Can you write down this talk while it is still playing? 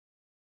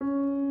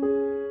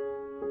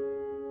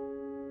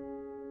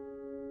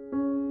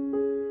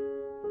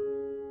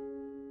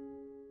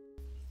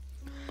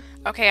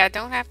Okay, I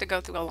don't have to go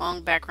through a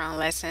long background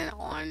lesson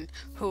on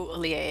who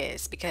Aaliyah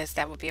is because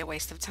that would be a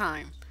waste of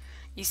time.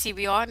 You see,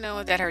 we all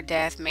know that her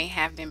death may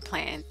have been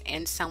planned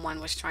and someone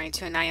was trying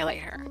to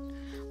annihilate her.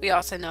 We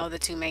also know the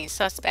two main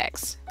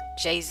suspects,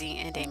 Jay Z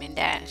and Damon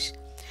Dash,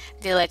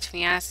 the alleged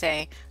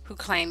fiance who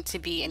claimed to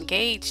be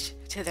engaged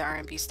to the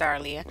R&B star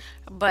Aaliyah,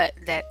 but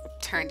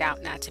that turned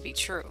out not to be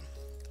true.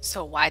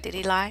 So why did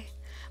he lie?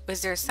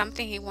 Was there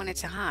something he wanted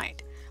to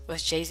hide?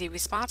 Was Jay Z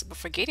responsible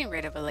for getting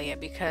rid of Aaliyah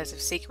because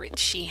of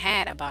secrets she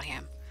had about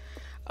him?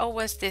 Or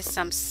was this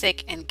some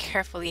sick and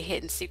carefully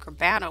hidden secret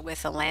battle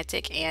with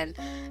Atlantic and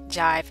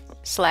Jive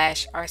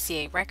slash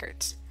RCA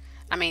Records?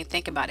 I mean,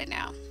 think about it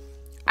now.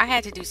 I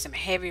had to do some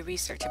heavy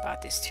research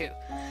about this too.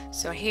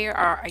 So here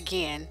are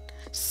again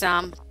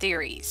some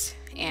theories.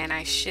 And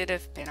I should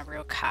have been a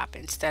real cop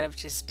instead of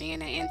just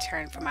being an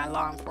intern for my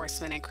law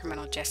enforcement and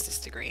criminal justice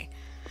degree.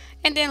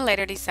 And then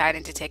later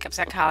deciding to take up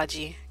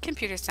psychology,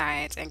 computer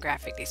science, and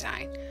graphic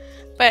design.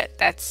 But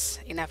that's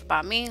enough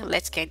about me.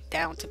 Let's get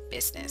down to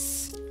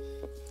business.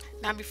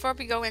 Now, before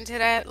we go into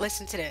that,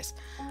 listen to this.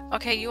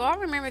 Okay, you all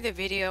remember the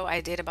video I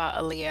did about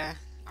Aaliyah,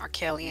 R.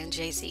 Kelly, and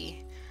Jay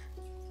Z,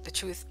 The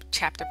Truth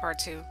Chapter Part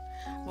 2?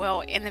 Well,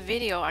 in the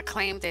video, I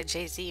claimed that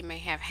Jay Z may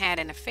have had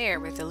an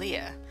affair with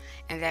Aaliyah,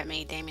 and that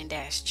made Damon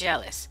Dash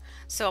jealous.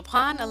 So,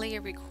 upon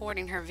Aaliyah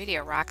recording her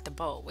video Rock the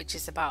Boat, which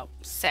is about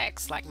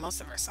sex, like most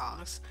of her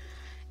songs,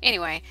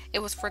 anyway, it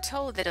was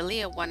foretold that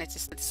Aaliyah wanted to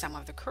see some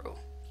of the crew,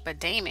 but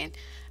Damon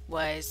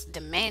was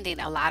demanding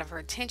a lot of her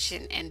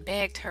attention and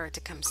begged her to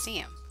come see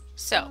him.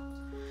 So,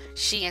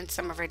 she and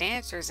some of her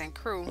dancers and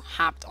crew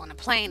hopped on a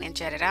plane and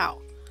jetted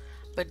out.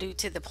 But due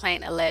to the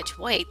plane's alleged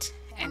weight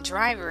and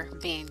driver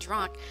being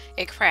drunk,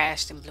 it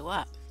crashed and blew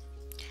up.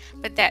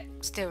 But that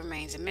still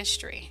remains a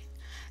mystery.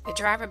 The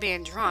driver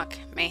being drunk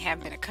may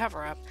have been a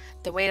cover up.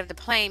 The weight of the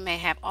plane may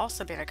have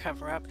also been a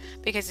cover up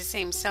because it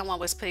seems someone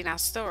was putting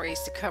out stories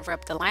to cover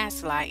up the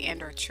last lie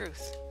and or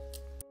truth.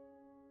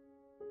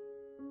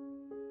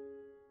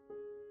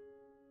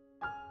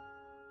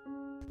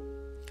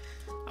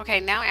 Okay,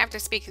 now after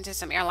speaking to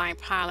some airline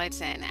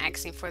pilots and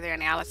asking for their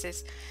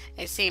analysis,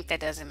 it seems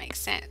that doesn't make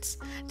sense.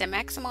 The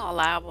maximum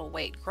allowable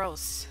weight,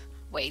 gross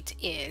weight,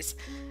 is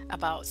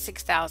about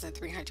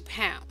 6,300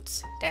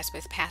 pounds. That's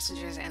with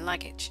passengers and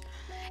luggage.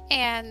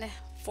 And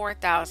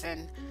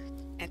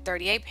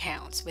 4,038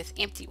 pounds with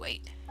empty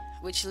weight,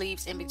 which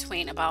leaves in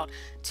between about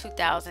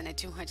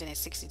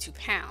 2,262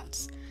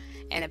 pounds.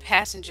 And the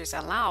passengers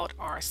allowed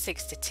are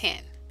 6 to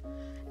 10.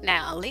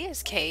 Now,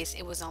 Aaliyah's case,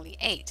 it was only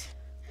 8.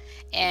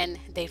 And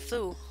they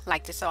flew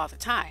like this all the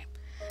time.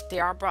 They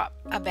all brought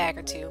a bag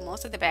or two.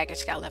 Most of the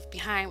baggage got left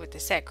behind with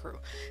the set crew.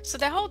 So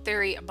the whole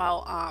theory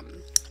about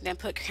them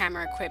put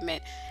camera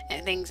equipment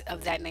and things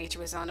of that nature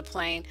was on the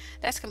plane,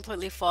 that's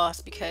completely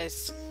false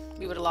because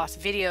we would have lost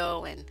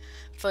video and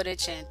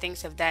footage and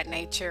things of that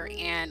nature.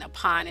 And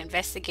upon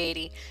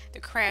investigating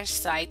the crash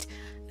site,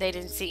 they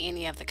didn't see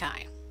any of the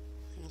kind.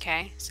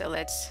 Okay, so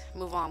let's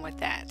move on with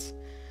that.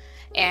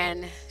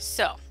 And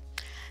so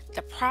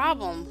the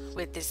problem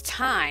with this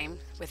time,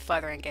 with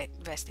further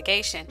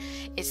investigation,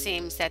 it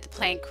seems that the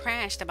plane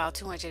crashed about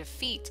 200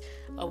 feet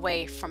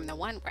away from the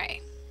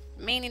runway,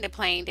 meaning the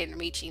plane didn't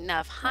reach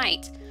enough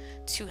height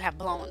to have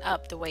blown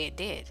up the way it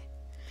did.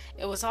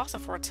 It was also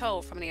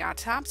foretold from the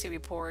autopsy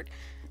report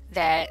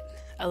that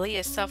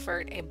Aaliyah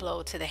suffered a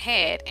blow to the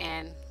head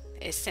and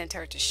it sent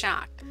her to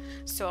shock.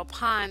 So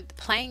upon the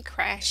plane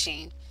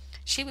crashing,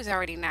 she was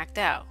already knocked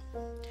out.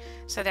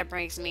 So that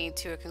brings me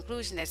to a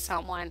conclusion that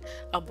someone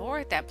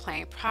aboard that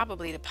plane,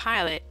 probably the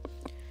pilot,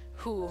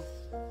 who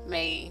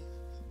may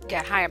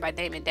get hired by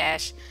Damon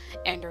Dash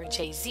and or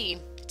Jay-Z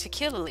to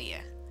kill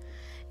Aaliyah.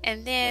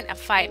 And then a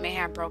fight may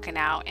have broken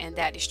out and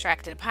that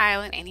distracted the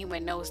pilot and he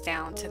went nose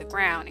down to the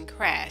ground and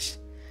crashed.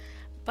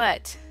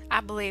 But I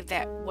believe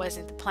that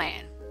wasn't the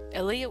plan.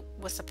 Aaliyah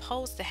was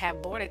supposed to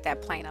have boarded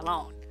that plane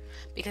alone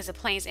because the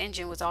plane's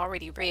engine was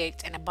already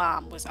rigged and a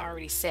bomb was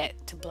already set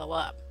to blow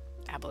up,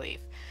 I believe.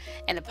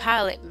 And the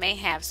pilot may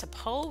have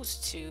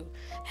supposed to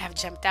have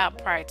jumped out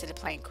prior to the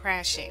plane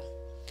crashing.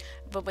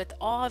 But with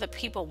all the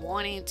people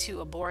wanting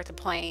to abort the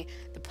plan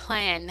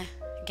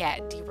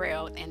got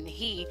derailed and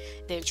he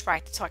then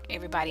tried to talk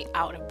everybody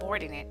out of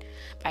boarding it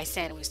by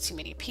saying it was too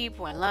many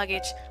people and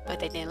luggage, but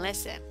they didn't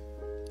listen.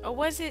 Or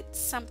was it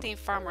something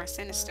far more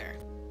sinister?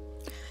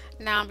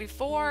 Now,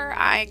 before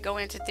I go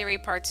into theory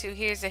part 2,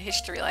 here's a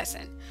history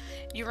lesson.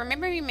 You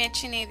remember me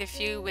mentioning the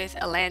feud with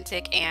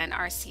Atlantic and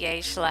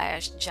RCA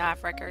slash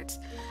Jive Records?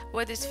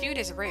 Well, this feud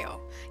is real.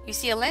 You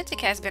see,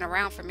 Atlantic has been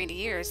around for many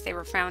years. They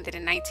were founded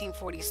in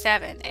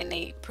 1947 and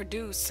they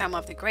produced some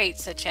of the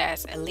greats such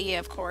as Aaliyah,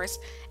 of course,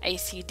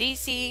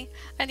 AC/DC,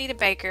 Anita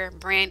Baker,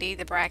 Brandy,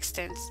 the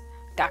Braxtons,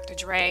 Dr.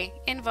 Dre,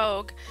 In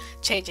Vogue,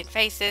 Changing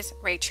Faces,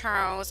 Ray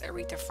Charles,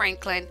 Aretha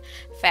Franklin,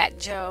 Fat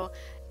Joe,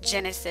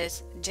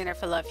 Genesis,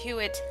 Jennifer Love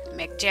Hewitt,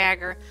 Mick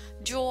Jagger,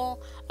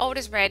 Jewel,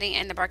 Otis Redding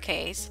and the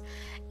Barkays,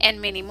 and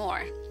many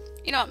more.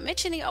 You know,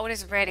 mentioning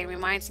Otis Redding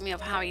reminds me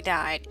of how he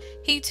died.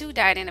 He too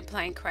died in a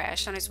plane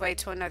crash on his way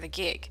to another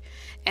gig.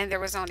 And there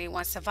was only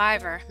one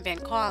survivor, Ben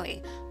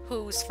Cawley,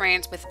 who was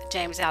friends with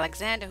James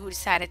Alexander, who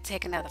decided to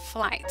take another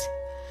flight.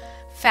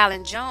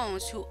 Fallon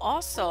Jones, who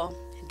also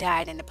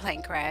died in the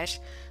plane crash,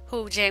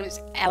 who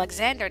James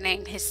Alexander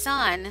named his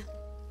son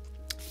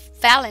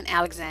Fallon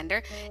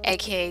Alexander,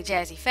 aka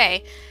Jazzy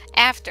Faye,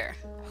 after,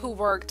 who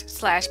worked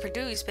slash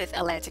produced with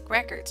Atlantic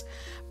Records.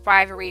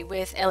 Rivalry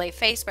with LA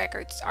Face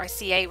Records,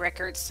 RCA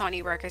Records,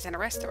 Sony Records, and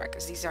Arista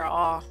Records. These are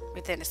all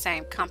within the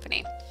same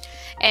company.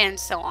 And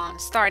so on,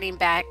 starting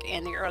back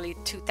in the early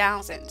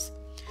 2000s.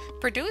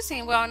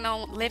 Producing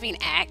well-known living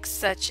acts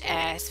such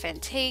as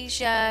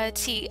Fantasia,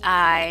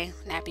 T.I.,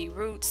 Nappy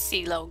Roots,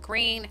 CeeLo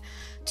Green,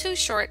 Too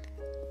Short,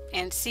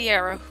 and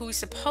Sierra, who's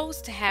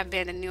supposed to have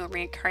been the new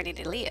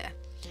reincarnated Aaliyah.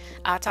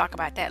 I'll talk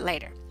about that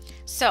later.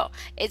 So,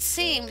 it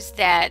seems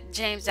that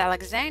James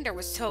Alexander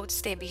was told to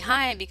stay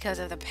behind because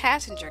of the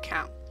passenger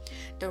count.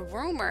 The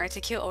rumor to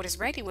kill Otis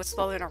Redding was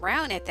floating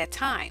around at that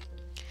time.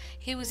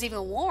 He was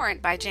even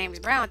warned by James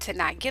Brown to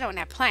not get on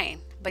that plane,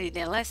 but he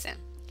didn't listen.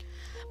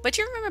 But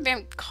you remember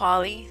Ben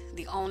Cawley,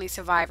 the only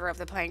survivor of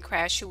the plane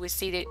crash who was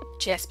seated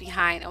just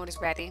behind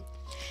Otis Redding,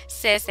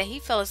 says that he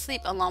fell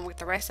asleep along with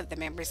the rest of the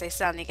members. They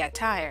suddenly got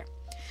tired.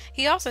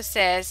 He also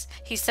says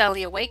he's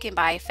suddenly awakened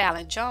by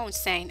Fallon Jones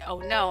saying, "Oh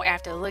no,"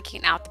 after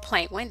looking out the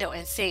plane window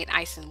and seeing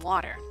ice and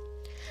water.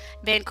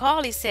 Ben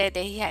Cawley said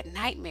that he had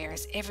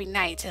nightmares every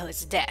night till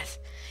his death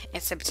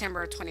in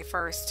September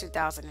 21st,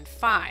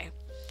 2005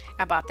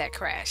 about that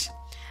crash.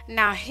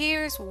 Now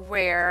here's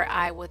where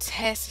I will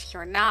test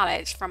your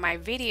knowledge from my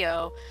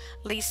video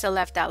Lisa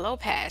Left Out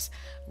Lopez,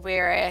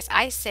 whereas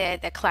I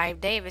said that Clive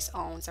Davis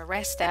owns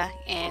Arista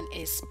and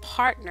is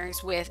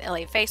partners with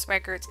LA Face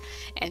Records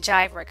and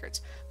Jive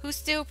Records, who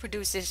still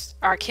produces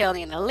R.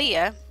 Kelly and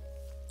Aaliyah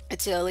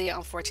until Aaliyah's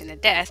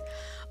unfortunate death,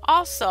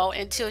 also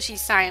until she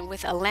signed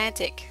with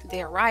Atlantic,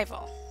 their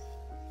rival.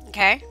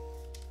 Okay?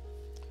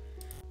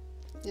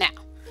 Now,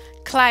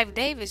 Clive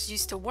Davis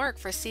used to work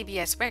for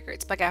CBS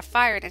Records but got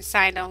fired and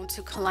signed on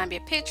to Columbia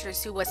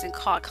Pictures, who wasn't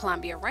called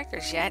Columbia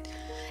Records yet,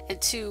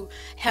 and to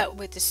help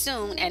with the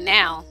soon and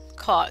now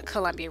called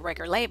Columbia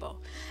record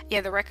label.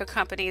 Yeah, the record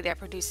company that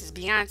produces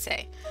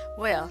Beyonce.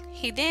 Well,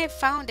 he then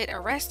founded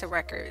Arista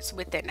Records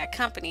within that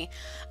company,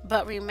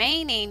 but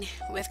remaining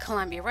with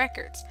Columbia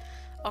Records.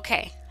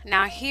 Okay,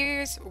 now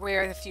here's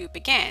where the feud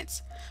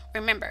begins.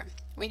 Remember,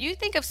 when you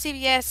think of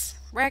CBS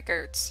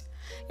Records,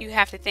 you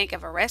have to think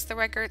of Arista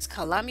Records,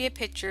 Columbia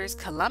Pictures,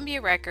 Columbia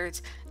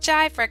Records,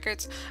 Jive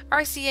Records,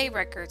 RCA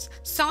Records,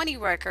 Sony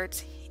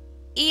Records,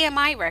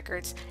 EMI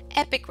Records,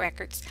 Epic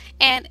Records,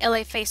 and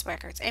LA Face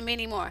Records, and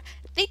many more.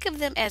 Think of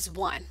them as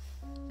one.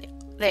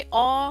 They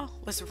all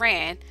was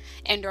ran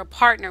and are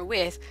partnered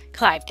with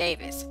Clive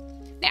Davis.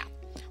 Now,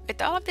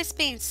 with all of this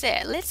being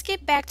said, let's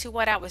get back to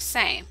what I was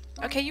saying.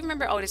 Okay, you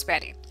remember Otis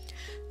Redding.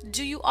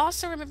 Do you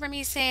also remember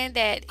me saying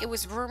that it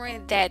was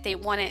rumored that they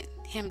wanted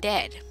him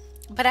dead?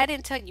 But I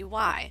didn't tell you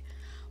why.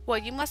 Well,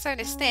 you must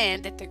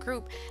understand that the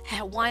group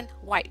had one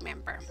white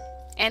member,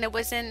 and it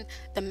was in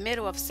the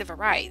middle of civil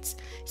rights.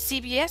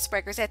 CBS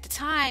Records at the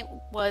time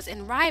was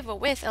in rival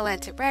with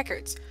Atlantic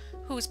Records,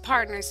 who's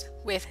partners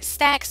with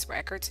Stax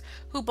Records,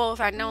 who both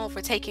are known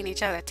for taking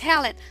each other's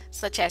talent,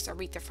 such as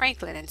Aretha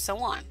Franklin and so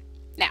on.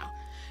 Now,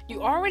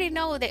 you already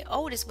know that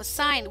Otis was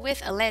signed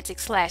with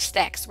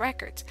Atlantic/Stax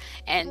Records,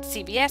 and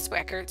CBS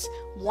Records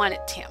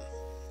wanted him,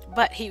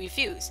 but he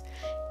refused.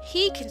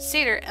 He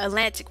considered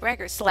Atlantic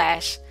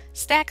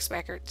Records/Stax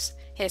Records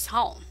his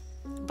home,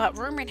 but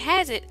rumor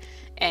has it,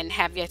 and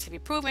have yet to be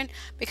proven,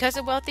 because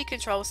the wealthy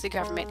controls the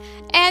government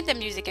and the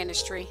music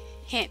industry,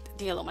 hint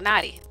the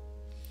Illuminati.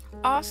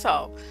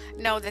 Also,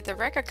 know that the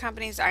record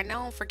companies are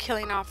known for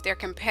killing off their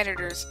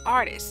competitors'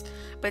 artists,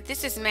 but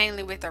this is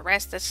mainly with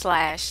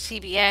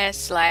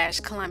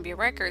Arista/CBS/Columbia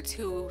Records,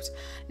 who's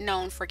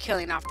known for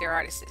killing off their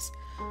artists,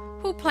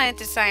 who plan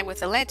to sign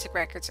with Atlantic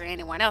Records or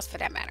anyone else for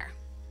that matter,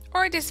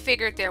 or just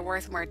figured they're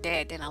worth more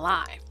dead than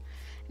alive.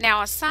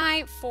 Now,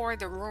 aside for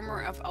the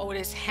rumor of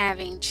Otis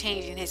having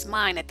changed his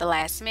mind at the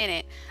last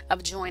minute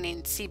of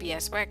joining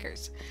CBS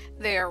Records,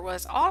 there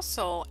was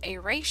also a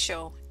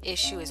racial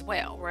issue as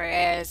well,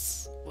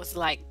 whereas it was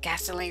like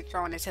gasoline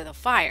thrown into the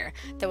fire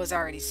that was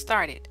already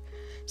started.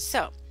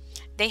 So,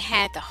 they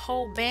had the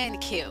whole band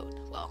killed,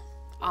 well,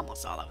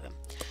 almost all of them.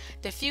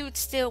 The feud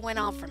still went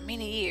on for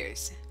many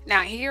years.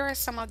 Now, here are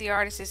some of the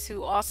artists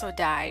who also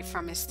died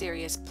from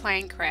mysterious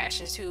plane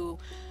crashes, who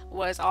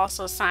was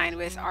also signed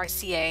with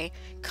RCA,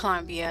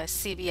 Columbia,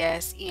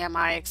 CBS,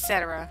 EMI,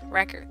 etc.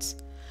 Records.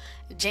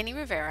 Jenny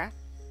Rivera,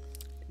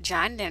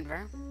 John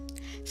Denver,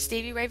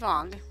 Stevie Ray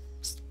Vaughan,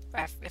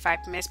 if I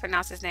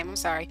mispronounce his name, I'm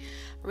sorry,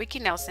 Ricky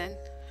Nelson,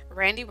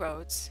 Randy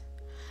Rhoads,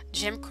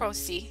 Jim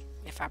Croce,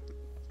 if I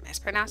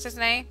mispronounce his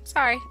name,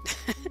 sorry,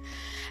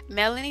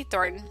 Melanie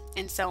Thornton,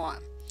 and so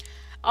on.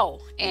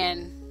 Oh,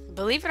 and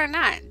believe it or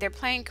not, their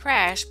plane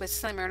crashed with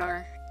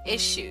similar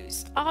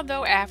issues,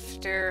 although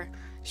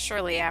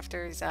shortly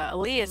after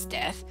Aaliyah's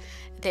death,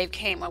 they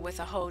came up with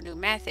a whole new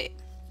method,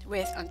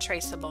 with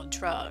untraceable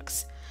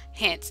drugs.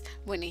 Hence,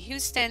 Whitney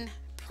Houston,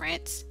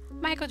 Prince,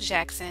 Michael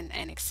Jackson,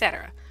 and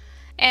etc.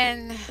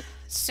 And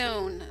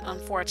soon,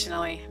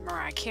 unfortunately,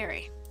 Mariah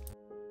Carey.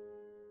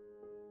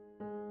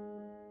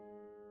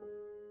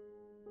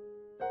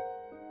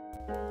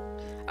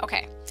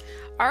 Okay,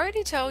 I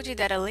already told you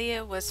that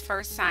Aaliyah was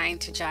first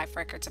signed to Jive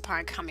Records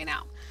upon coming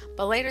out,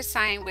 but later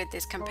signed with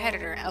its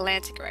competitor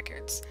Atlantic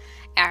Records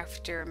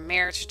after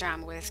marriage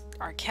drama with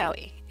R.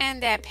 Kelly,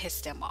 and that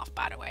pissed them off,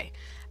 by the way,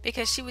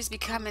 because she was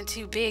becoming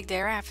too big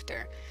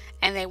thereafter,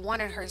 and they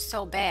wanted her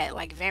so bad,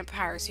 like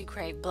vampires who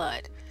crave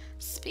blood.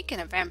 Speaking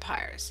of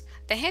vampires,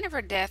 the hint of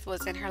her death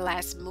was in her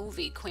last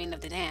movie, Queen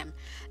of the Dam,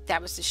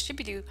 that was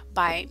distributed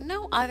by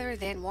no other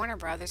than Warner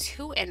Brothers,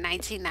 who in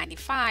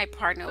 1995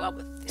 partnered up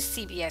with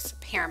CBS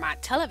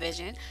Paramount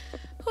Television,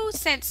 who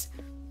since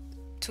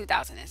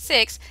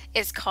 2006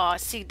 is called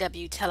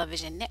CW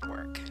Television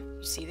Network.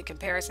 You see the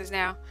comparisons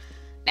now?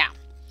 Now,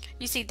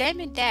 you see,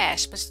 Damon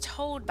Dash was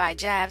told by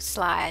Jive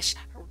slash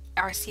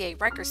RCA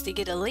Records to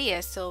get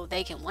Aaliyah so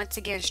they can once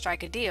again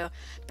strike a deal,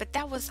 but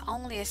that was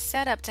only a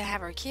setup to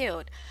have her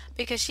killed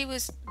because she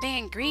was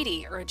being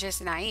greedy or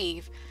just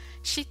naive.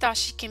 She thought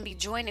she can be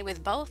joining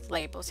with both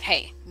labels.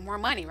 Hey, more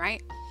money,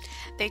 right?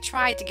 They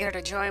tried to get her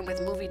to join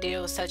with movie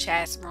deals such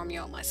as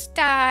Romeo Must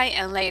Die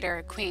and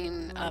later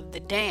Queen of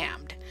the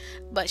Damned,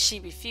 but she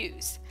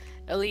refused.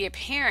 Aaliyah's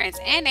parents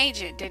and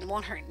agent didn't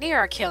want her near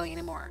R. Kelly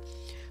anymore,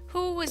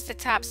 who was the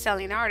top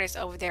selling artist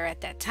over there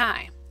at that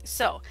time.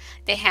 So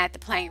they had the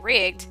plane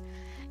rigged,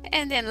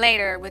 and then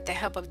later, with the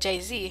help of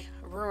Jay-Z,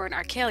 ruined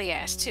R. Kelly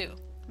ass too,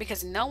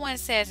 because no one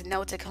says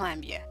no to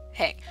Columbia.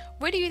 Heck,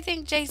 where do you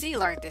think Jay-Z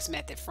learned this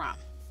method from?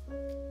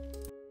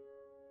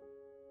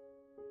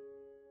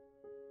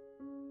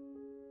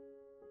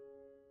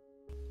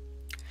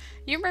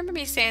 You remember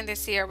me saying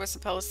this year was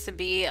supposed to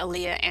be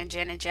Aaliyah and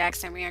Janet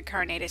Jackson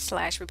reincarnated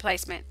slash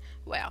replacement?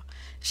 Well,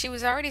 she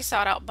was already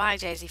sought out by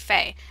Jay-Z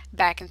Faye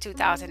back in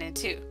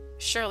 2002,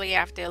 shortly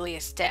after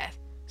Aaliyah's death.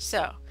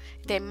 So,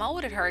 they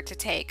molded her to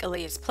take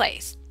Aaliyah's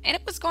place. And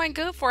it was going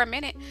good for a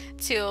minute,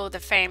 till the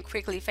fame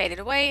quickly faded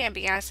away and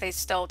Beyonce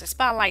stole the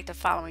spotlight the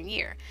following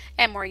year,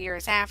 and more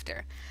years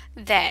after.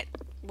 That,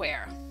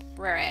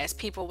 whereas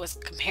people was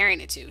comparing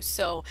it to.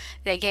 So,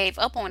 they gave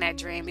up on that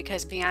dream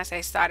because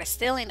Beyonce started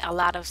stealing a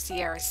lot of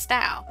Ciara's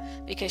style,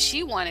 because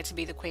she wanted to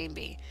be the queen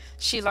bee.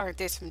 She learned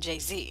this from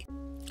Jay-Z.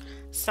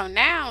 So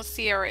now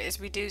Ciara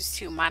is reduced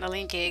to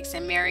modeling gigs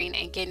and marrying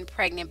and getting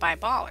pregnant by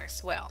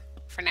ballers. Well,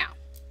 for now.